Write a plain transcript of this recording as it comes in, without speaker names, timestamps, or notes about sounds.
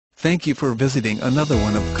Thank you for visiting another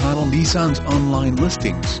one of Connell Nissan's online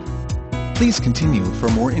listings. Please continue for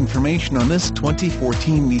more information on this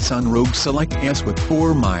 2014 Nissan Rogue Select S with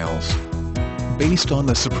 4 miles. Based on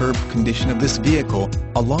the superb condition of this vehicle,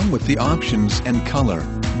 along with the options and color,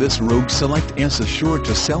 this Rogue Select S is sure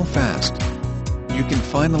to sell fast. You can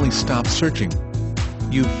finally stop searching.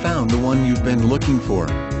 You've found the one you've been looking for.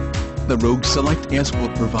 The Rogue Select S will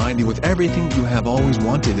provide you with everything you have always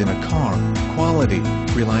wanted in a car: quality,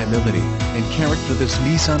 reliability, and character. This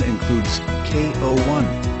Nissan includes K01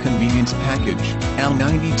 convenience package,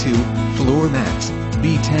 L92 floor mats,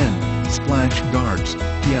 B10 splash guards,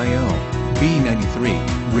 PIO,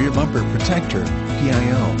 B93 rear bumper protector,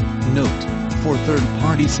 PIO. Note: for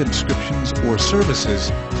third-party subscriptions or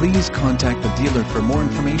services, please contact the dealer for more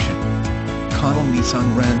information. Connell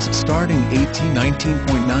Nissan rents starting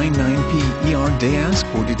 $18.99 per day. Ask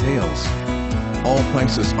for details. All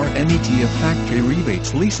prices are net of factory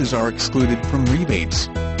rebates. Leases are excluded from rebates.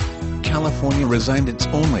 California residents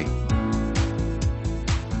only.